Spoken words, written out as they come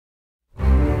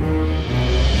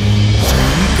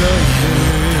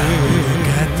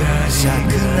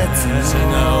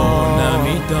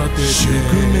宿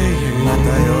命また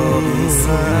呼び覚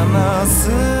ます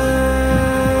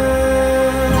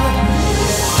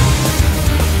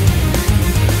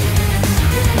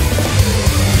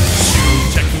執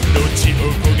着の血を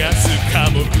焦がす寡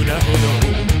黙な炎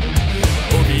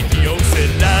おびき寄せ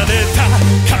られた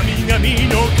神々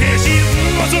の化身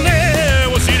恐れ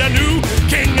を知らぬ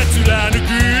剣が貫く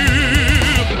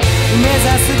目指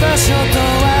す場所と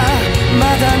はま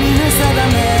だ見ぬ定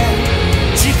め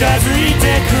近づいて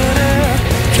くる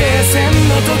決戦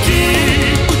の時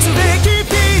打つべき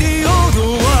ピリオド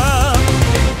は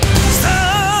スタ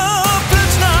ープラ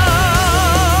チナ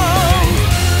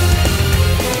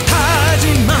始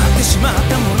まってしまっ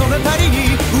た物語に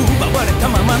奪われた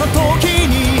ままの時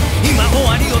に今終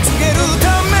わりを告げる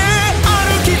ため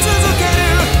歩き続ける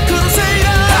クルセイダ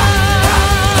ー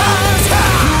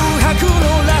空白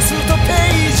のラストペ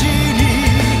ージに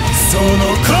そ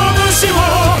の拳を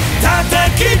叩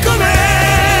き込め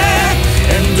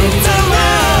End of the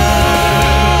world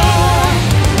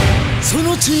そ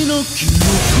の血の記憶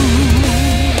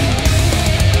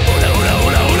オラオラオ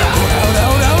ラオラオラオラ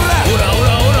オラオラオラオ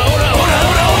ラオラオラオラ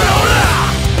オラオラ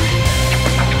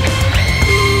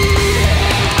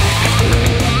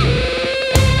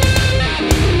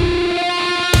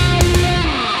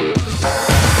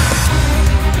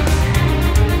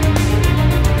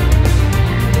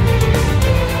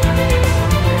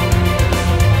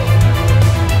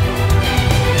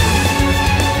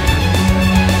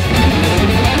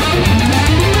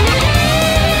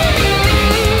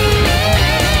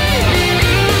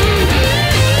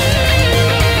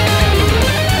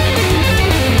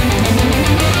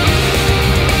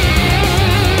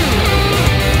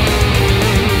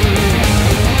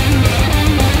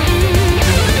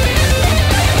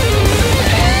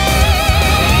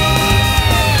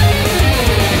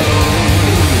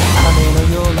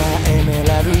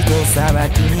砂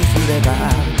漠に降れば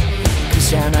ク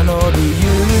シャナの理由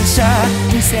者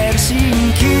見せる蜃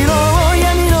気楼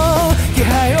闇の気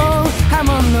配を波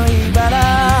紋の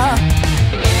茨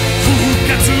復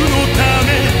活のた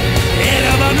め選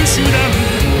ばぬ手段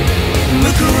無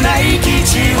垢ない基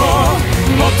地を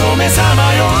求めさ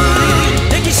まよ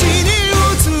う歴史に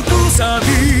映くさび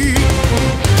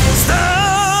スター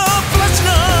プラチナ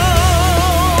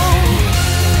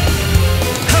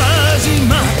始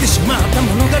まってしまった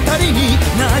物語に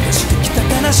流してきた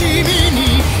悲しみ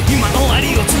に今終わ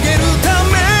りを告げるた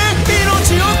め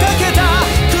命をかけた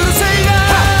クルセイダ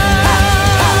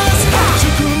ー宿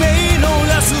命の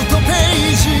ラストペ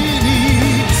ージ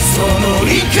にその怒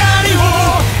りを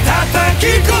叩き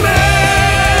込め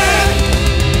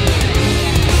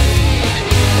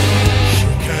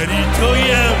光と闇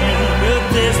の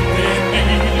デスティ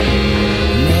ニー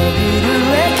巡る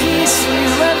歴史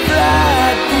はブラ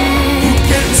ッディ受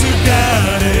け継が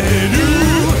れる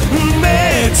不滅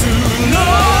の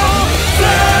フラ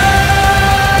イ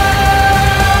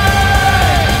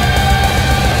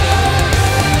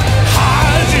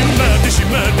始まってし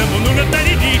まった物語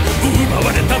に奪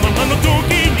われたままの時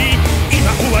に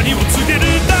今終わりを告げる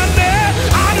ため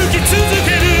歩き続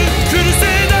けるクルセ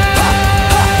イダー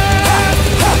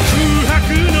空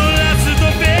白のラスト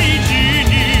ページ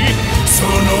にその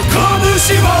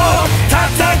拳を叩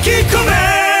き込め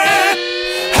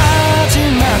始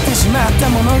まってしまった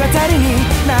物語に流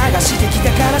してきた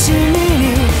悲しみ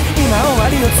に今終わ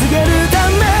りを告げるた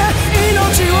め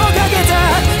命をかけた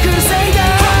クルセイダー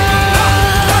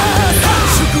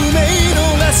宿命の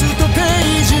ラストペ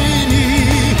ージに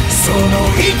その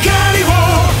怒りを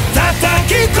叩き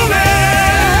込め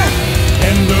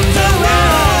End of the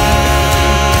world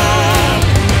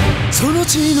その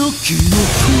血の記憶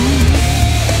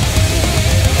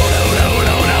オラオラ